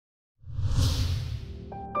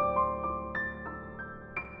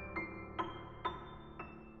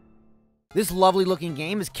This lovely looking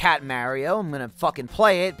game is Cat Mario. I'm gonna fucking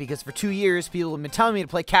play it because for 2 years people have been telling me to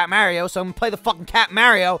play Cat Mario, so I'm gonna play the fucking Cat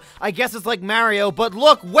Mario. I guess it's like Mario, but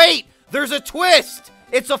look, wait! There's a twist!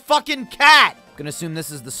 It's a fucking cat! I'm gonna assume this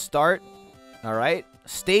is the start. Alright.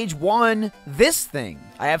 Stage 1, this thing.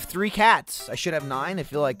 I have 3 cats. I should have 9. I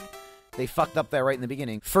feel like they fucked up there right in the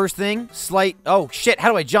beginning. First thing, slight... Oh, shit, how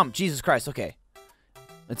do I jump? Jesus Christ, okay.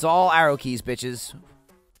 It's all arrow keys, bitches.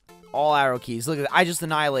 All arrow keys. Look at that. I just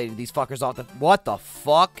annihilated these fuckers off the... What the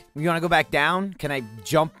fuck? You wanna go back down? Can I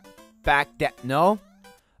jump back down? No?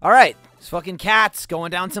 Alright. These fucking cats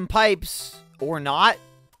going down some pipes. Or not.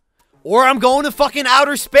 Or I'm going to fucking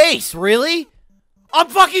outer space. Really? I'm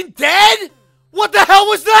fucking dead? What the hell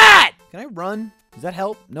was that? Can I run? Does that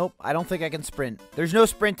help? Nope. I don't think I can sprint. There's no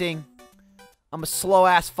sprinting. I'm a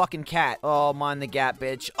slow-ass fucking cat. Oh, mind the gap,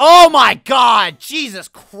 bitch. Oh my god! Jesus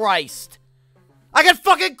Christ! I got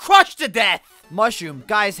fucking crushed to death! Mushroom.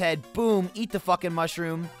 Guy's head. Boom. Eat the fucking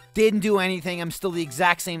mushroom. Didn't do anything. I'm still the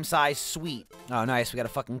exact same size. Sweet. Oh, nice. We got a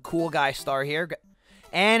fucking cool guy star here.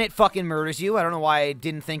 And it fucking murders you. I don't know why I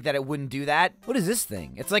didn't think that it wouldn't do that. What is this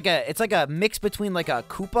thing? It's like a mix between like a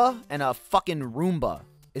Koopa and a fucking Roomba.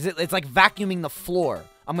 It's like vacuuming the floor.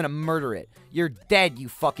 I'm gonna murder it. You're dead, you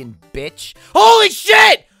fucking bitch. Holy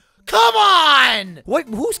shit! Come on! What?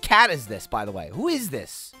 Whose cat is this, by the way? Who is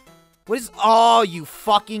this? What is... Oh, you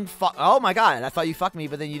fucking fuck... Oh my god, I thought you fucked me,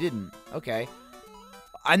 but then you didn't. Okay.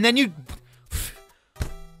 And then you...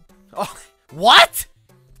 Oh, what?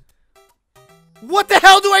 What the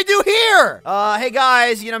hell do I do here? Hey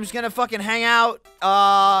guys, you know, I'm just gonna fucking hang out,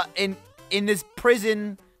 in this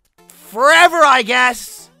prison forever, I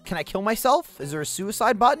guess. Can I kill myself? Is there a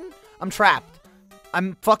suicide button? I'm trapped.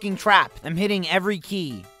 I'm fucking trapped. I'm hitting every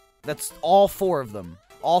key. That's all 4 of them.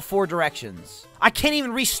 All 4 directions. I can't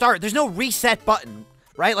even restart. There's no reset button,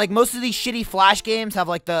 right? Like most of these shitty Flash games have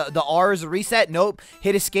like the R as a reset. Nope.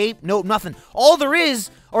 Hit escape. Nope, nothing. All there is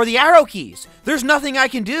are the arrow keys. There's nothing I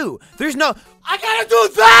can do. There's no... I gotta do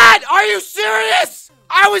that! Are you serious?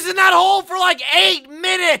 I was in that hole for like 8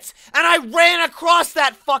 minutes, and I ran across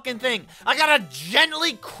that fucking thing. I gotta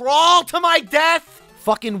gently crawl to my death.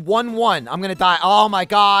 Fucking 1-1. I'm gonna die. Oh my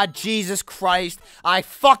god, Jesus Christ. I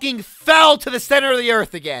fucking fell to the center of the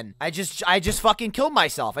earth again. I just fucking killed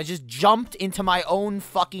myself. I just jumped into my own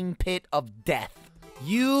fucking pit of death.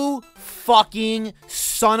 You fucking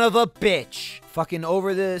son of a bitch. Fucking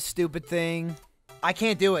over this stupid thing. I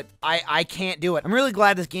can't do it. I can't do it. I'm really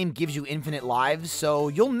glad this game gives you infinite lives, so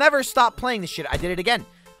you'll never stop playing this shit. I did it again.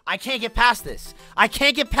 I can't get past this. I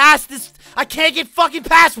can't get past this. I can't get fucking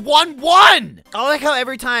past 1-1. I like how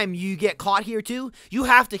every time you get caught here too, you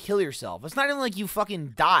have to kill yourself. It's not even like you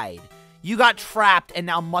fucking died. You got trapped and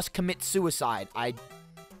now must commit suicide. I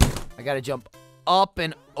gotta jump up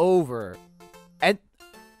and over. And...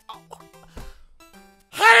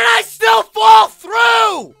 How did I still fall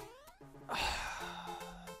through?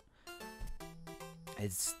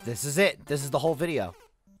 This is it. This is the whole video.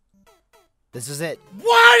 This is it.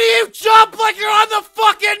 Why do you jump like you're on the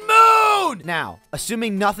fucking moon? Now,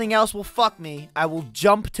 assuming nothing else will fuck me, I will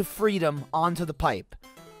jump to freedom onto the pipe.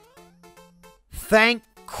 Thank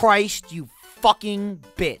Christ, you fucking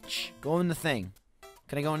bitch. Go in the thing.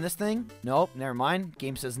 Can I go in this thing? Nope, never mind.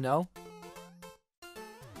 Game says no.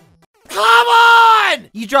 Come on!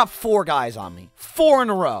 You dropped 4 guys on me. 4 in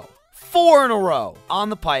a row. 4 in a row. On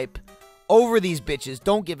the pipe. Over these bitches.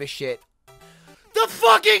 Don't give a shit. The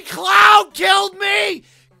fucking cloud killed me!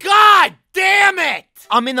 God damn it!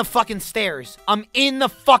 I'm in the fucking stairs. I'm in the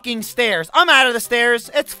fucking stairs. I'm out of the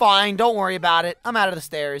stairs. It's fine. Don't worry about it. I'm out of the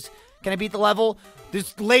stairs. Can I beat the level?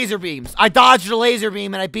 There's laser beams. I dodged a laser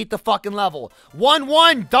beam and I beat the fucking level.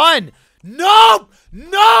 1-1. Done. Nope!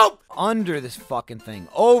 Nope! Under this fucking thing.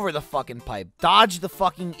 Over the fucking pipe. Dodge the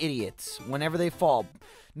fucking idiots whenever they fall.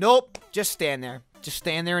 Nope. Just stand there. Just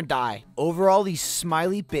stand there and die. Over all these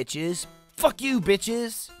smiley bitches. Fuck you,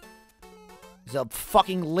 bitches. There's a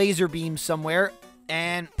fucking laser beam somewhere,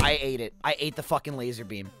 and I ate it. I ate the fucking laser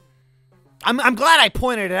beam. I'm glad I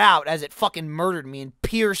pointed it out as it fucking murdered me and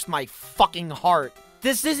pierced my fucking heart.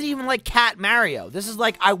 This isn't even like Cat Mario. This is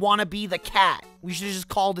like I want to be the cat. We should have just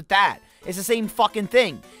called it that. It's the same fucking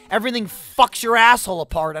thing. Everything fucks your asshole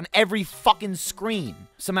apart on every fucking screen.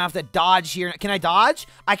 Somehow I have to dodge here. Can I dodge?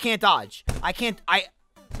 I can't dodge.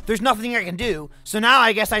 There's nothing I can do, so now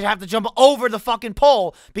I guess I have to jump over the fucking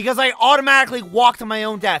pole because I automatically walk to my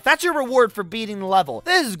own death. That's your reward for beating the level.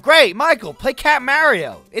 This is great, Michael. Play Cat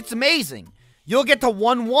Mario. It's amazing. You'll get to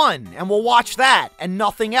 1-1, and we'll watch that, and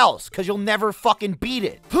nothing else, because you'll never fucking beat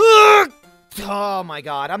it. Oh my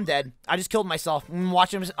god, I'm dead. I just killed myself. I'm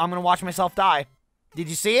gonna watch myself die. Did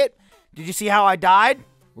you see it? Did you see how I died?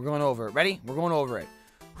 We're going over it. Ready? We're going over it.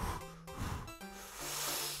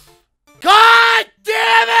 God!